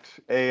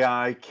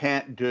AI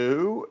can't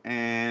do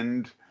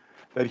and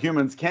that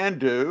humans can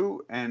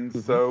do. And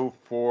so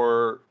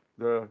for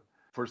the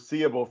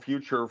foreseeable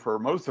future for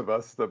most of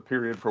us, the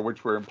period for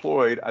which we're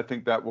employed, I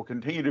think that will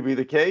continue to be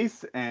the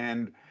case.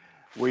 And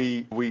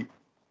we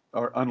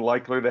are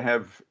unlikely to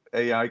have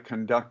AI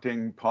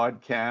conducting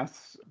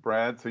podcasts,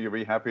 Brad, so you'll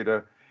be happy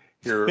to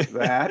hear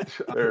that.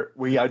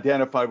 We have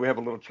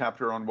a little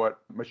chapter on what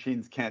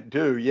machines can't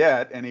do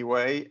yet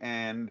anyway,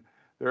 and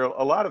there are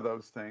a lot of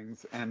those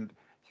things. And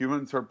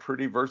humans are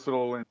pretty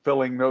versatile in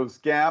filling those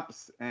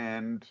gaps,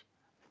 and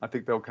I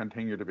think they'll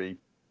continue to be.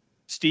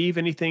 Steve,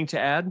 anything to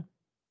add?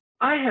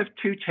 I have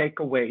two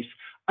takeaways.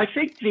 I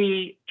think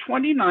the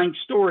 29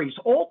 stories,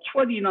 all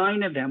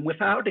 29 of them,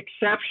 without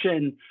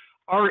exception,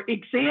 are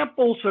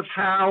examples of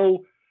how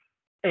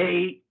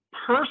a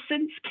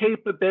person's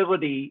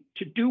capability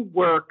to do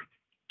work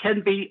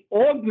can be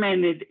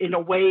augmented in a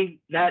way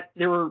that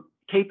their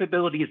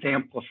capability is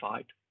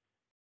amplified.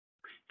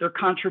 Their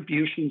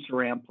contributions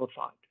are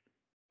amplified.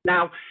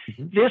 Now,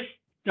 this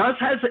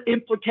has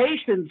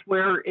implications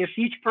where if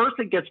each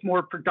person gets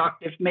more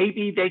productive,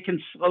 maybe they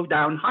can slow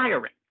down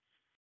hiring.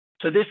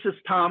 So this is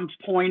Tom's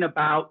point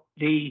about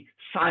the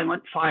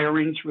silent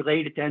firings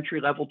related to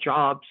entry-level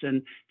jobs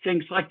and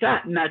things like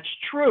that, and that's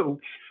true.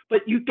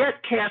 But you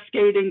get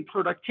cascading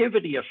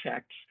productivity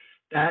effects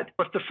that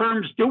if the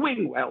firm's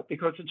doing well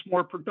because it's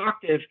more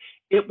productive,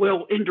 it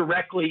will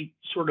indirectly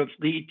sort of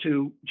lead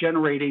to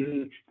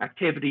generating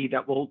activity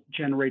that will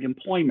generate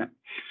employment.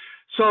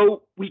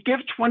 So we give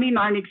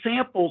 29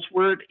 examples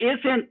where it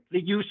isn't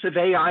the use of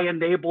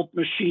AI-enabled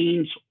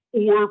machines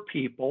or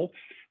people.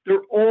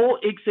 They're all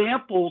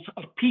examples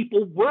of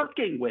people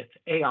working with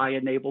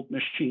AI-enabled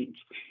machines.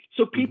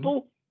 So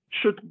people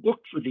should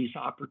look for these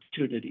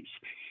opportunities.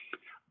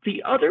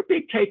 The other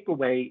big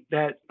takeaway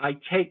that I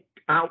take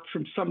out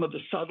from some of the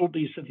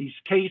subtleties of these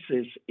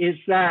cases is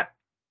that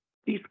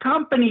these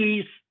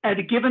companies at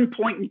a given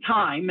point in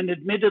time, and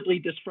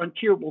admittedly this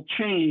frontier will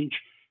change,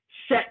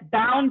 set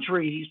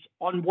boundaries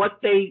on what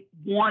they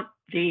want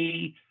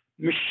the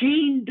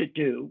machine to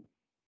do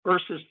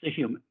versus the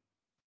human.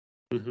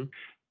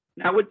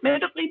 Now,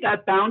 admittedly,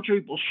 that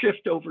boundary will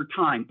shift over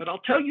time, but I'll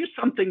tell you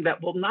something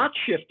that will not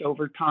shift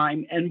over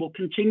time and will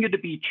continue to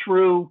be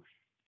true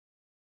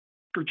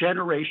for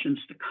generations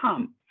to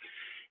come,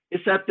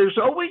 is that there's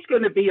always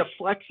going to be a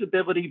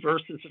flexibility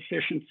versus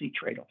efficiency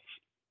trade-off.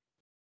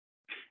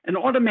 And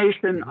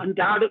automation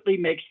undoubtedly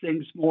makes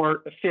things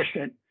more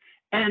efficient.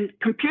 And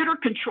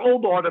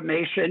computer-controlled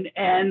automation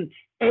and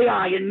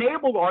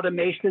AI-enabled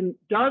automation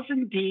does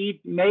indeed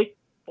make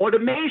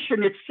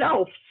automation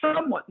itself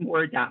somewhat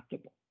more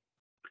adaptable.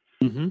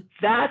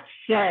 That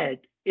said,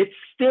 it's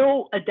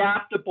still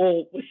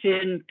adaptable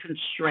within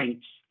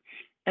constraints.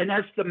 And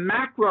as the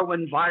macro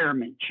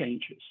environment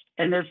changes,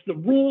 and as the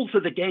rules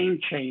of the game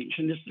change,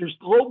 and as there's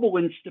global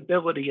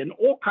instability and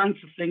all kinds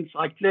of things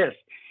like this,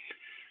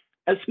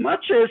 as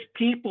much as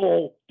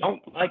people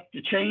don't like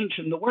the change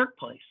in the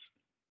workplace,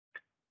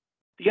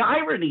 the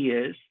irony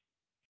is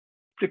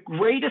the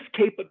greatest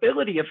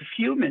capability of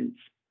humans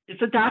is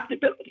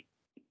adaptability.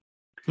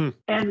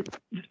 And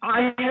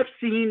I have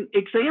seen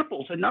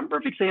examples, a number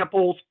of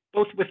examples,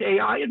 both with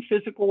AI and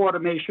physical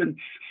automation,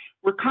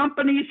 where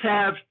companies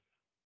have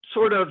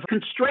sort of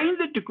constrained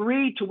the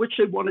degree to which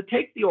they want to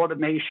take the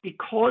automation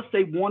because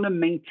they want to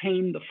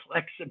maintain the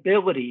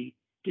flexibility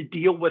to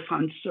deal with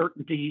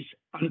uncertainties,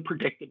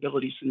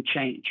 unpredictabilities, and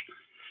change.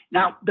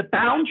 Now, the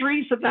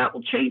boundaries of that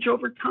will change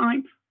over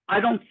time.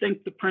 I don't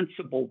think the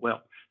principle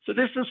will. So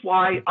this is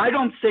why I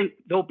don't think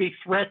there'll be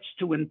threats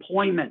to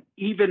employment,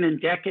 even in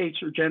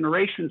decades or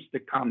generations to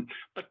come.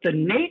 But the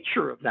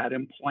nature of that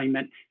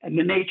employment and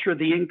the nature of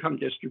the income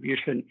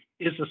distribution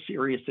is a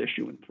serious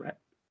issue and threat.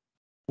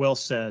 Well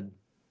said.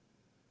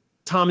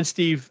 Tom and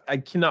Steve, I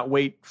cannot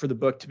wait for the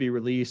book to be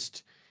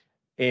released,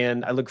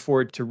 and I look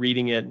forward to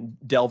reading it and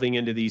delving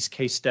into these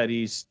case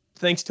studies.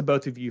 Thanks to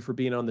both of you for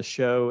being on the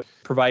show,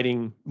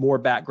 providing more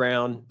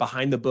background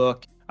behind the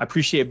book. I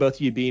appreciate both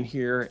of you being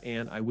here,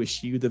 and I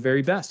wish you the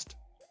very best.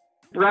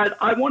 Brad,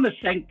 I want to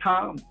thank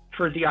Tom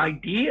for the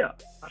idea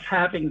of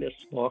having this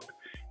book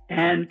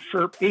and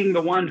for being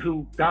the one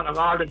who got a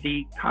lot of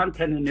the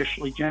content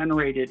initially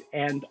generated.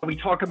 And we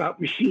talk about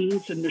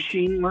machines and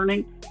machine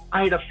learning.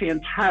 I had a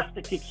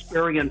fantastic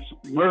experience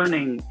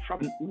learning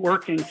from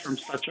working from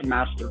such a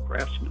master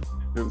craftsman.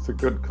 It was a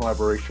good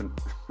collaboration.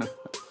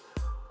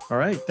 All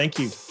right. Thank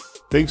you.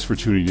 Thanks for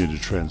tuning in to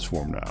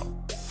Transform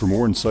Now. For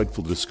more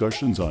insightful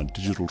discussions on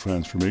digital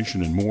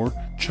transformation and more,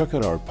 check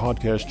out our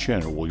podcast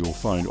channel where you'll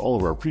find all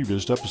of our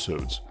previous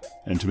episodes.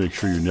 And to make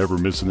sure you never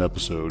miss an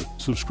episode,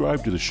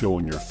 subscribe to the show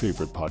on your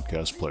favorite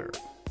podcast player.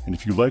 And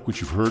if you like what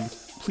you've heard,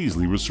 please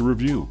leave us a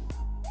review.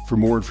 For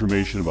more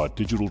information about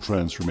digital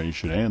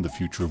transformation and the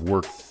future of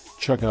work,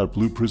 check out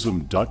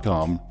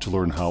blueprism.com to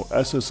learn how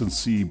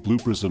SS&C Blue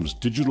Prism's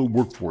digital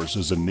workforce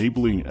is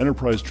enabling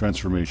enterprise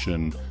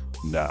transformation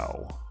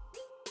now.